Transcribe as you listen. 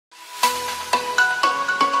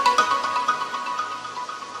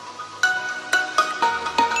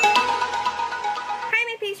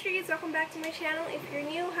back to my channel. If you're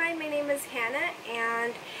new, hi, my name is Hannah,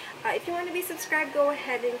 and if you want to be subscribed, go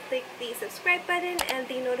ahead and click the subscribe button and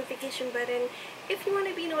the notification button if you want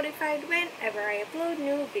to be notified whenever I upload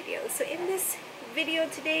new videos. So in this video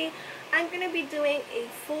today, I'm going to be doing a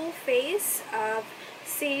full face of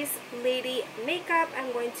Sace Lady makeup.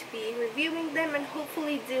 I'm going to be reviewing them and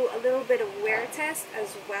hopefully do a little bit of wear test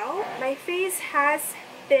as well. My face has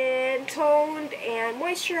been toned and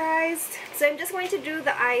moisturized, so I'm just going to do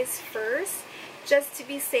the eyes first just to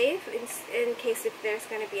be safe in case if there's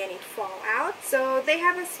going to be any fallout. So they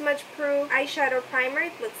have a smudge proof eyeshadow primer.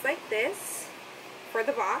 It looks like this for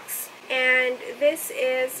the box, and this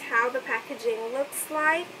is how the packaging looks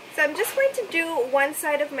like. So I'm just going to do one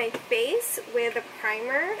side of my face with a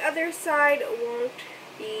primer. The other side won't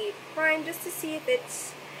be primed, just to see if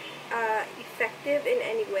it's effective in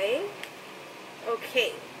any way.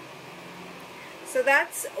 Okay, so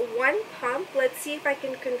that's one pump. Let's see if I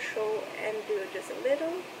can control and do just a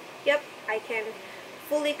little. Yep, I can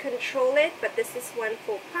fully control it, but this is one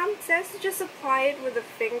full pump. It says to just apply it with a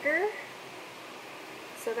finger,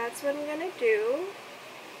 so that's what I'm gonna do.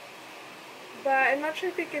 But I'm not sure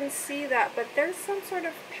if you can see that, but there's some sort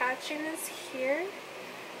of patchiness here.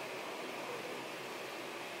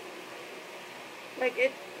 Like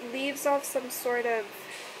it leaves off some sort of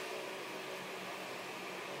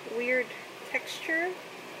weird texture.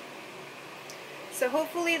 So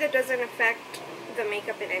hopefully that doesn't affect the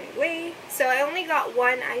makeup in any way. So I only got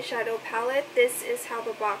one eyeshadow palette. This is how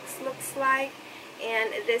the box looks like, and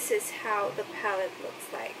this is how the palette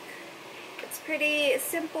looks like. It's pretty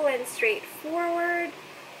simple and straightforward.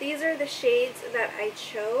 These are the shades that I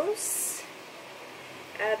chose.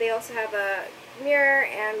 They also have a mirror,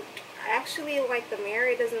 and I actually like the mirror.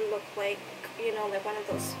 It doesn't look like, you know, like one of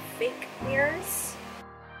those fake mirrors.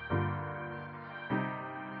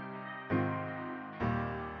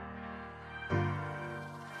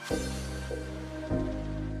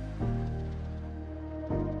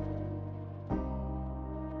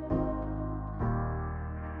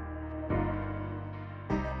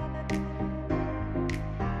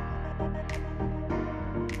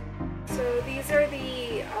 So these are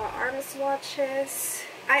the arm swatches.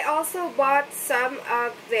 I also bought some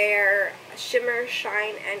of their shimmer,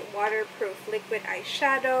 shine, and waterproof liquid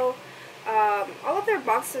eyeshadow. All of their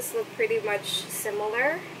boxes look pretty much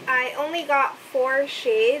similar. I only got 4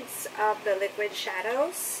 shades of the liquid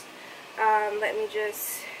shadows. Let me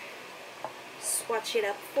just swatch it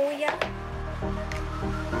up for ya.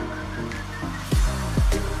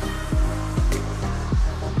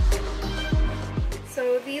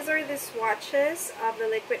 So these are the swatches of the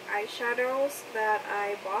liquid eyeshadows that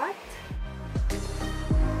I bought.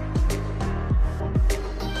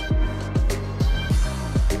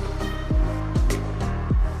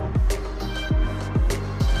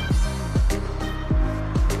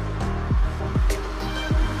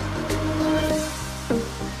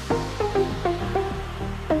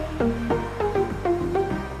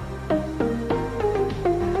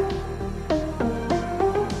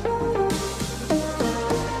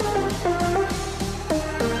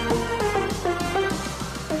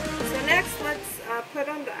 Put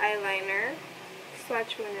on the eyeliner.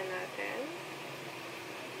 Swatch muna natin.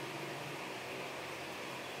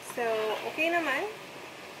 So, okay naman.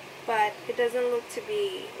 But it doesn't look to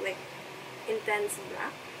be like intense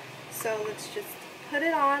black. So let's just put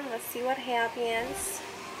it on. Let's see what happens.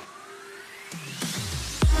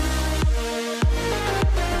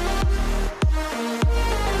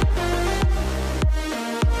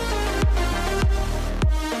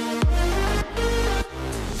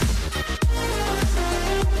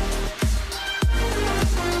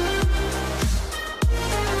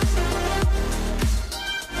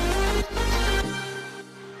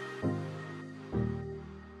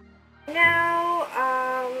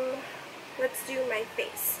 Let's do my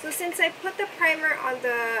face. So since I put the primer on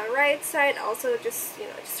the right side, also just, you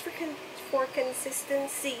know, just for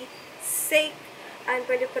consistency sake, I'm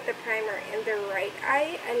going to put the primer in the right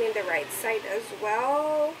eye, I mean the right side as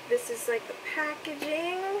well. This is like the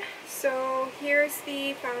packaging. So here's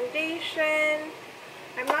the foundation.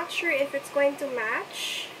 I'm not sure if it's going to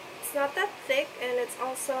match. It's not that thick, and it's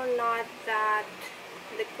also not that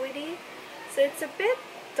liquidy. So it's a bit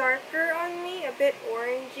darker on me, a bit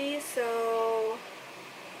orangey, so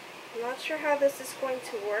I'm not sure how this is going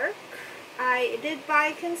to work. I did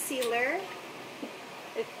buy concealer.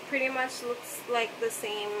 It pretty much looks like the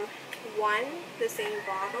same one, the same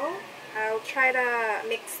bottle. I'll try to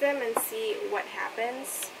mix them and see what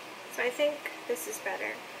happens. So I think this is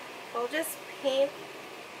better. I'll just paint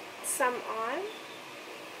some on.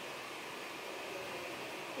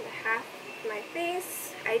 The half my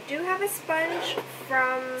face. I do have a sponge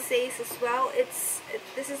from Sace as well.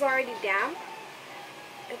 This is already damp.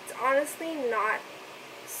 It's honestly not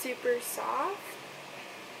super soft.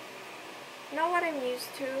 Not what I'm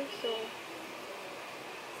used to,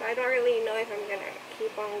 so I don't really know if I'm gonna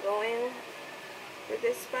keep on going with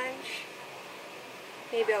this sponge.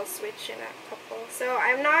 Maybe I'll switch in a couple. So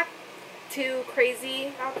I'm not too crazy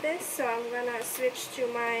about this, so I'm gonna switch to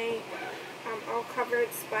my all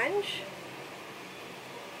covered sponge.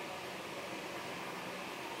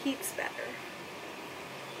 Heats better.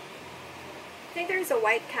 I think there's a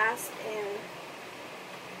white cast in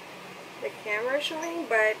the camera showing,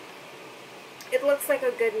 but it looks like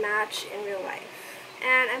a good match in real life.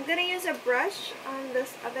 And I'm gonna use a brush on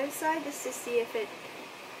this other side just to see if it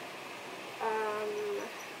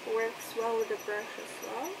works well with the brush as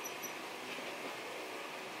well.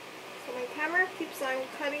 So my camera keeps on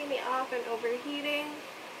cutting me off and overheating.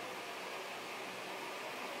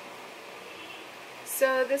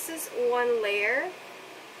 So this is one layer.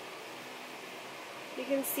 You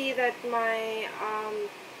can see that my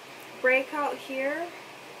breakout here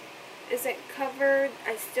isn't covered.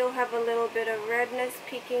 I still have a little bit of redness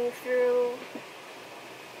peeking through.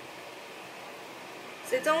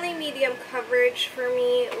 So it's only medium coverage for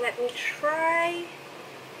me. Let me try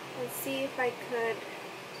and see if I could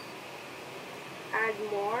add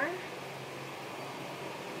more.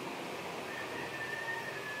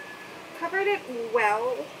 Covered it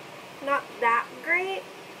well. Not that great,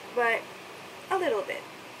 but a little bit.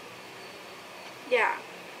 Yeah.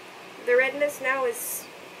 The redness now is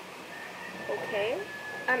okay.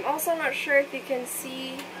 I'm also not sure if you can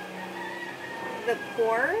see the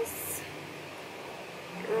pores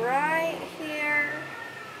right here.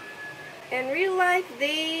 In real life,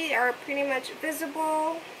 they are pretty much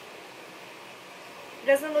visible. It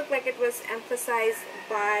doesn't look like it was emphasized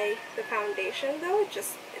by the foundation though, it's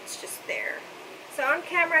just there. So on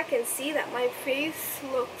camera I can see that my face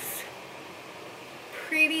looks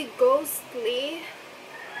pretty ghostly,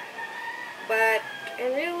 but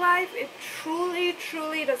in real life it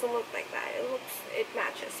truly doesn't look like that. It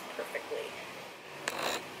matches perfectly.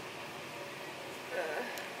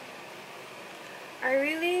 I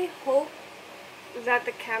really hope that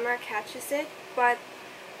the camera catches it, but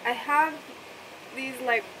I have these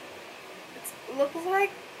like, it looks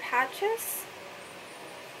like patches.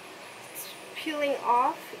 It's peeling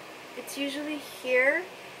off. It's usually here.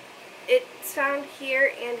 It's found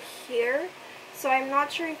here and here. So I'm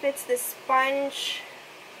not sure if it's the sponge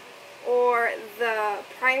or the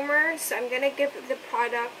primer. So I'm gonna give the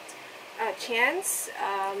product a chance,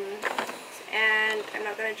 and I'm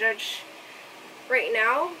not gonna judge right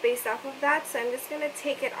now based off of that. So I'm just gonna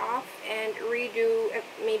take it off and redo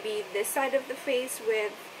maybe this side of the face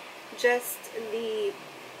with just the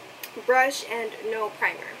brush and no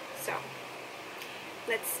primer. So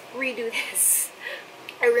let's redo this.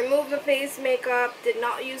 I removed the face makeup, did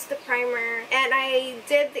not use the primer, and I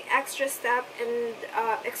did the extra step and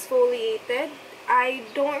exfoliated. I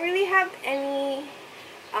don't really have any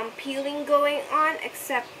peeling going on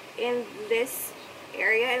except in this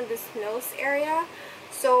area, in this nose area.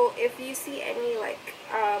 So if you see any like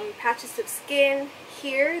patches of skin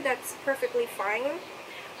here, that's perfectly fine.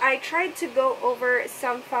 I tried to go over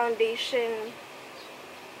some foundation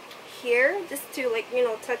here just to, like, you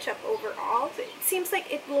know, touch up overall. So it seems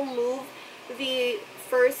like it will move the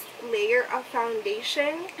first layer of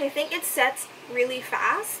foundation. I think it sets really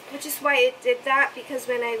fast, which is why it did that, because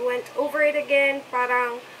when I went over it again,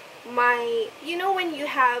 parang my, you know, when you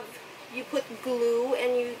put glue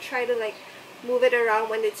and you try to like move it around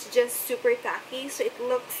when it's just super tacky, so it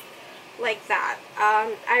looks like that.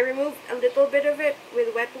 I removed a little bit of it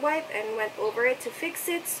with wet wipe and went over it to fix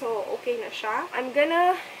it, so okay na siya. I'm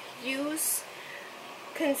gonna use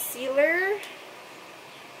concealer,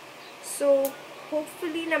 so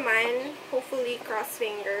hopefully cross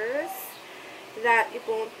fingers that it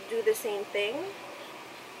won't do the same thing.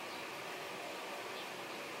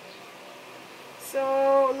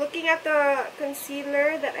 So looking at the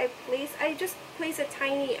concealer that I just place a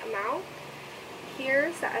tiny amount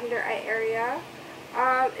here sa under eye area.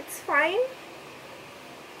 It's fine.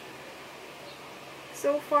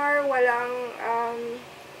 So far, walang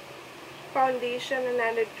foundation na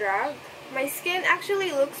nadadrag. My skin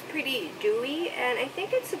actually looks pretty dewy, and I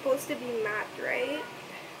think it's supposed to be matte, right?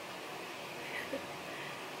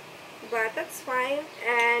 But that's fine.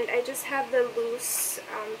 And I just have the loose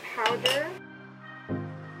powder.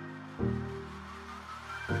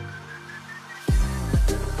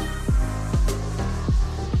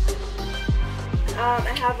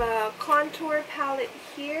 I have a contour palette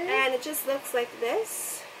here, and it just looks like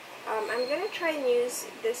this. I'm gonna try and use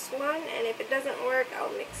this one, and if it doesn't work,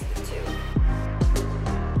 I'll mix the two.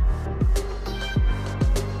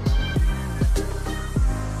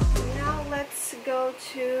 Now let's go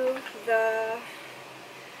to the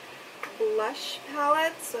blush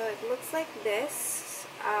palette. So it looks like this.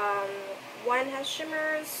 One has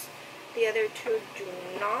shimmers, the other two do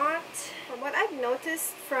not. From what I've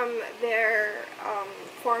noticed from their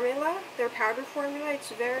formula, their powder formula,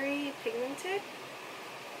 it's very pigmented.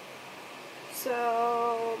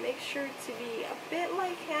 So make sure to be a bit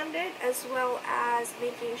light-handed, as well as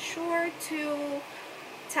making sure to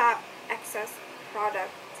tap excess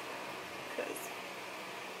product because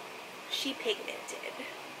she pigmented.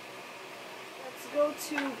 Let's go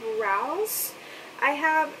to brows. I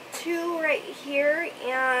have two right here,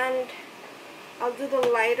 and I'll do the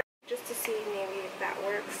lighter just to see maybe if that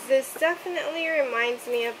works. This definitely reminds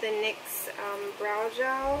me of the NYX brow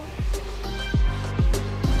gel.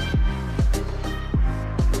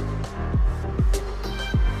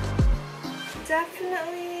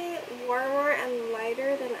 Definitely warmer and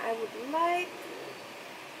lighter than I would like,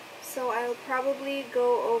 so I'll probably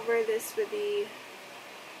go over this with the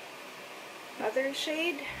other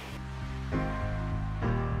shade.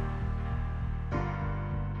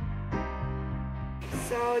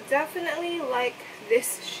 So definitely like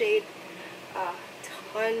this shade a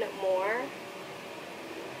ton more,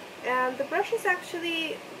 and the brush is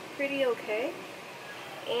actually pretty okay.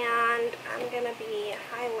 And I'm gonna be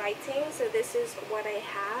highlighting, so this is what I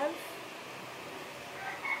have.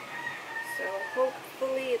 So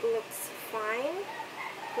hopefully it looks fine.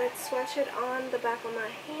 Let's swatch it on the back of my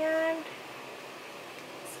hand.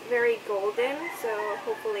 It's very golden, so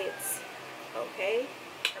hopefully it's okay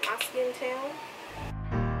for my skin tone.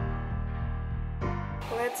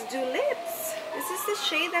 Let's do lips. This is the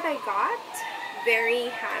shade that I got, Very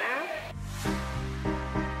Hannah.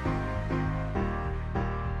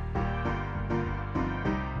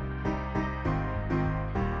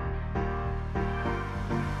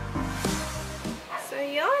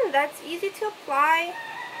 That's easy to apply.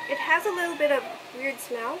 It has a little bit of weird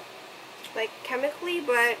smell, like chemically,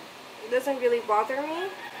 but it doesn't really bother me.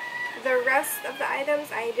 The rest of the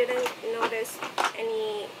items, I didn't notice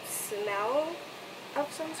any smell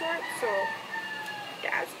of some sort, so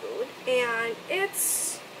that's good. And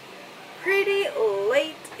it's pretty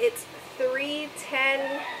late. It's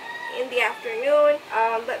 3:10 in the afternoon.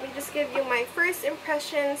 Let me just give you my first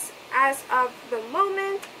impressions as of the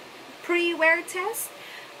moment. Pre-wear test.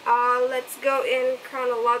 Let's go in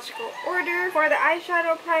chronological order. For the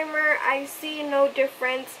eyeshadow primer, I see no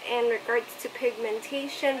difference in regards to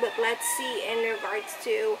pigmentation, but let's see in regards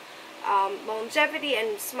to longevity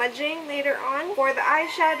and smudging later on. For the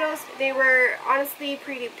eyeshadows, they were honestly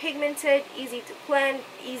pretty pigmented, easy to blend,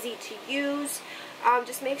 easy to use.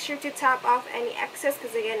 Just make sure to tap off any excess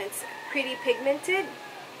because again, it's pretty pigmented.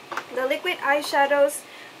 The liquid eyeshadows,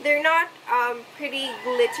 they're not pretty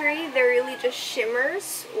glittery, they're really just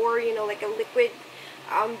shimmers, or you know, like a liquid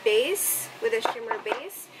base with a shimmer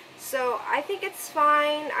base. So I think it's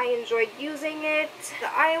fine. I enjoyed using it. The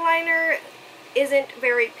eyeliner isn't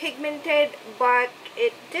very pigmented, but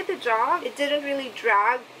it did the job. It didn't really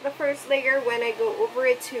drag the first layer when I go over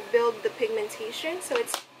it to build the pigmentation, so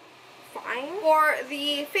it's fine. For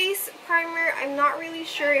the face primer, I'm not really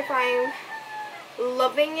sure if I'm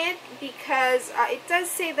loving it because it does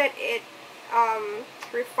say that it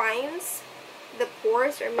refines the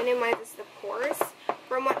pores or minimizes the pores.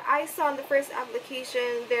 From what I saw in the first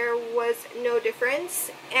application, there was no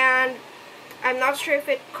difference, and I'm not sure if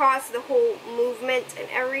it caused the whole movement and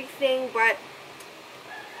everything, but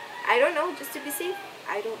I don't know, just to be safe,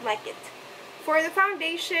 I don't like it. For the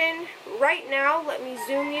foundation, right now, let me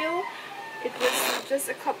zoom you. It was just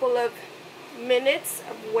a couple of minutes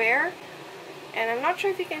of wear, and I'm not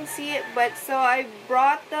sure if you can see it, but so I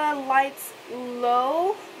brought the lights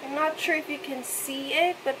low. I'm not sure if you can see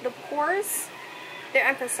it, but the pores, they're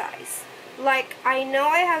emphasized. Like, I know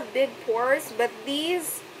I have big pores, but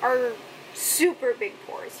these are super big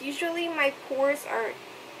pores. Usually my pores are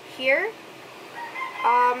here,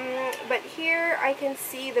 but here I can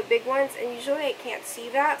see the big ones, and usually I can't see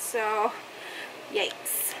that, so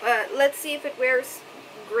yikes. Let's see if it wears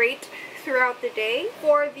great throughout the day.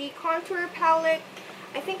 For the contour palette,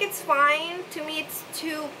 I think it's fine. To me, it's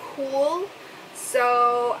too cool,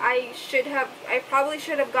 so I probably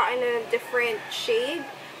should have gotten a different shade,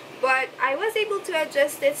 but I was able to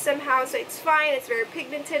adjust it somehow, so it's fine. It's very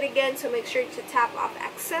pigmented again, so make sure to tap off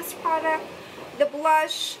excess product. The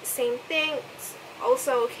blush, same thing, it's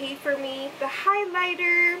also okay for me. The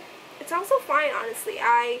highlighter, it's also fine, honestly.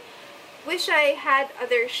 I wish I had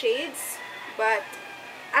other shades, but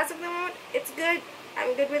as of the moment, it's good.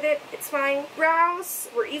 I'm good with it. It's fine. Brows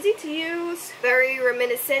were easy to use. Very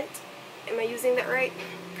reminiscent. Am I using that right?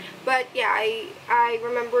 But yeah, I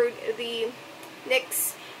remembered the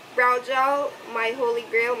NYX brow gel, my holy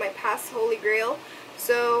grail, my past holy grail.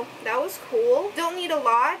 So that was cool. Don't need a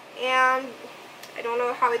lot, and I don't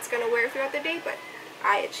know how it's gonna wear throughout the day, but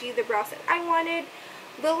I achieved the brows that I wanted.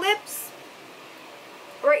 The lips,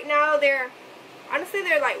 right now honestly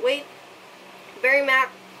they're lightweight, very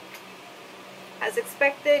matte, as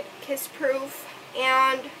expected, kiss proof,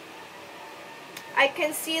 and I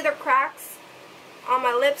can see the cracks on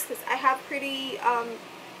my lips because I have pretty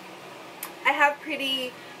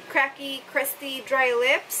cracky, crusty, dry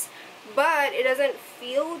lips, but it doesn't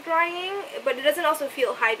feel drying, but it doesn't also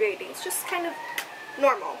feel hydrating. It's just kind of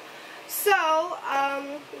normal. So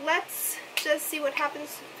let's just see what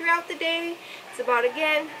happens throughout the day. It's about,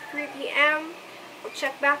 again, 3 p.m. I'll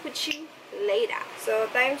check back with you later. So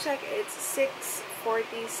time check, it's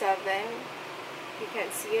 6:47. You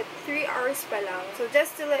can see it, 3 hours pa lang. So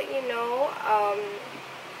just to let you know,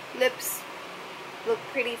 lips look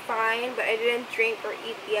pretty fine, but I didn't drink or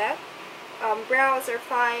eat yet. Brows are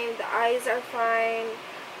fine, the eyes are fine,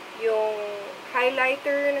 yung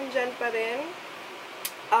highlighter nandyan pa rin.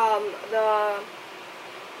 The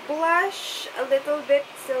blush, a little bit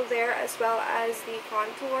still there, as well as the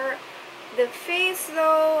contour. The face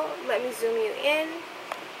though, let me zoom you in.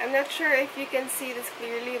 I'm not sure if you can see this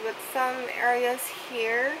clearly, but some areas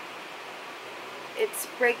here, it's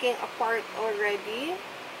breaking apart already.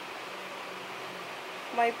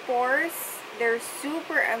 My pores, they're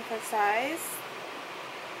super emphasized.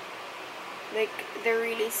 Like, they're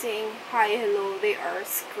really saying hi, hello, they are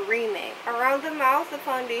screaming. Around the mouth, the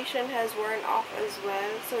foundation has worn off as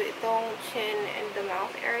well, so itong chin and the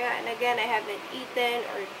mouth area. And again, I haven't eaten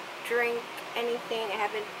or drink anything. I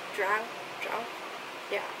haven't drunk.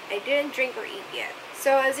 Yeah, I didn't drink or eat yet.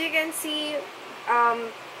 So as you can see,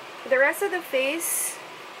 the rest of the face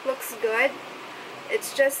looks good.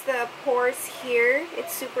 It's just the pores here,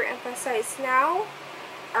 it's super emphasized now.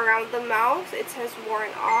 Around the mouth, it has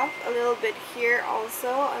worn off. A little bit here also,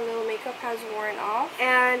 a little makeup has worn off.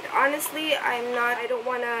 And honestly, I don't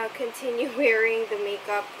want to continue wearing the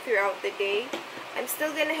makeup throughout the day. I'm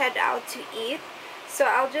still gonna head out to eat. So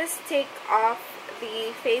I'll just take off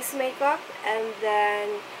the face makeup, and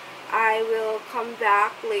then I will come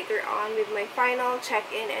back later on with my final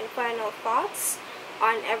check-in and final thoughts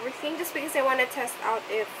on everything, just because I want to test out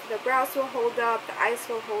if the brows will hold up, the eyes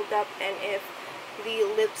will hold up, and if the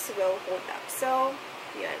lips will hold up. So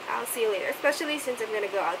yeah, I'll see you later, especially since I'm gonna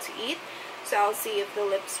go out to eat. So I'll see if the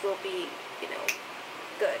lips will be, you know,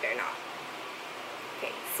 good or not.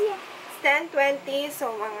 Okay, see ya. 10:20,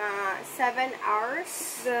 so mga 7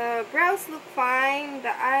 hours. The brows look fine,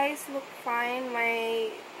 the eyes look fine,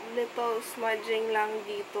 my little smudging lang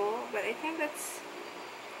dito, but I think that's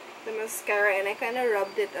the mascara, and I kind of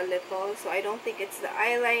rubbed it a little, so I don't think it's the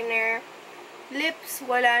eyeliner. Lips,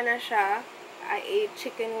 wala na siya. I ate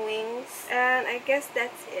chicken wings, and I guess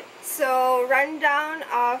that's it. So, rundown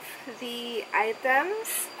of the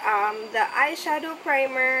items. The eyeshadow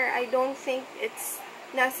primer, I don't think it's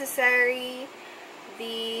necessary.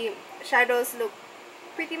 The shadows look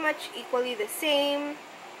pretty much equally the same,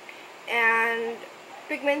 and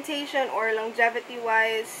pigmentation or longevity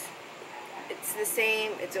wise, it's the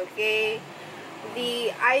same, it's okay.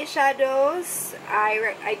 The eyeshadows,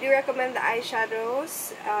 I do recommend the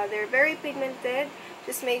eyeshadows. They're very pigmented.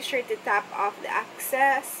 Just make sure to tap off the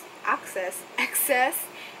excess,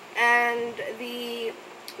 and the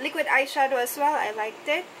liquid eyeshadow as well, I liked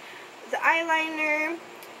it. The eyeliner,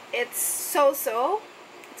 it's so-so.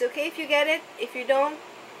 It's okay if you get it. If you don't,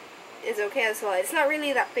 it's okay as well. It's not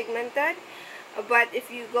really that pigmented, but if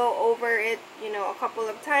you go over it, you know, a couple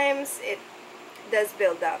of times, it does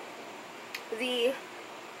build up. The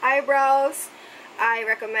eyebrows, I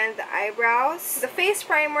recommend the eyebrows. The face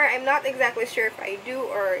primer, I'm not exactly sure if I do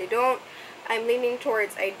or I don't. I'm leaning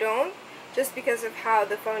towards I don't, just because of how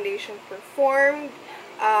the foundation performed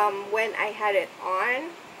when I had it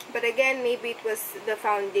on. But again, maybe it was the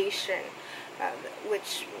foundation,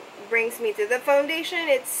 which brings me to the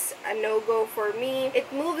foundation. It's a no-go for me.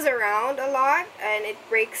 It moves around a lot and it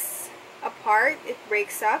breaks apart, it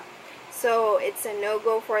breaks up. So it's a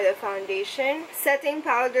no-go for the foundation. Setting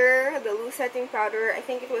powder, the loose setting powder, I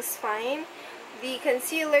think it was fine. The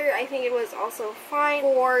concealer, I think it was also fine.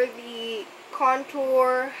 For the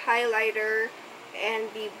contour, highlighter,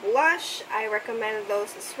 and the blush, I recommend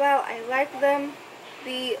those as well. I like them.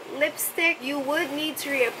 The lipstick, you would need to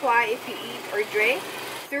reapply if you eat or drink.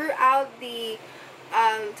 Throughout the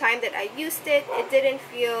time that I used it, it didn't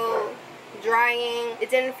feel drying. It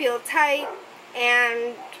didn't feel tight,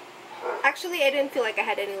 and actually I didn't feel like I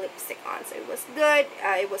had any lipstick on, so it was good.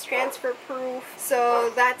 It was transfer proof.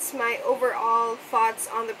 So that's my overall thoughts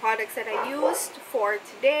on the products that I used for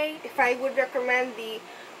today. If I would recommend the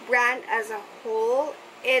brand as a whole,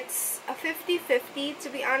 it's a 50-50 to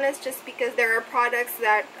be honest, just because there are products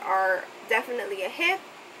that are definitely a hit,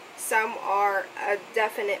 some are a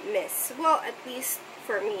definite miss. Well, at least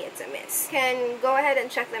for me it's a miss. You can go ahead and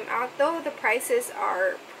check them out though. The prices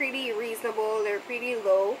are pretty reasonable, they're pretty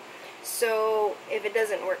low. So if it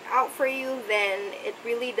doesn't work out for you, then it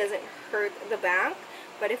really doesn't hurt the bank.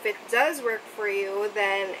 But if it does work for you,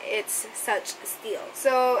 then it's such a steal.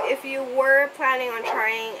 So if you were planning on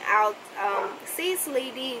trying out Sace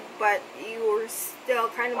Lady, but you were still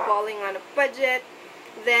kind of balling on a budget,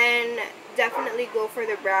 then definitely go for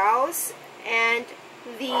the brows and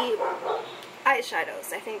the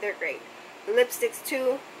eyeshadows. I think they're great. The lipsticks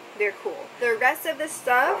too, they're cool. The rest of the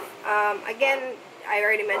stuff, again, I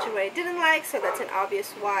already mentioned what I didn't like, so that's an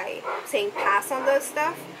obvious why I'm saying pass on those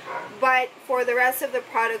stuff. But for the rest of the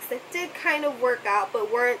products that did kind of work out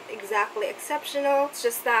but weren't exactly exceptional, it's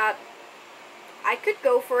just that I could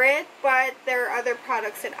go for it, but there are other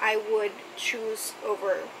products that I would choose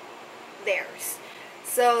over theirs.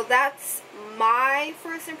 So that's my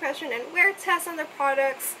first impression and wear test on the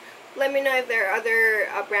products. Let me know if there are other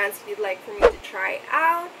brands that you'd like for me to try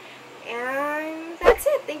out. And that's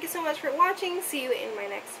it. Thank you so much for watching. See you in my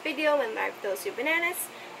next video when I toast you bananas.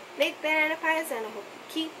 Make banana pies, and I hope you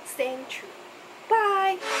keep staying true.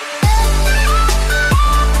 Bye!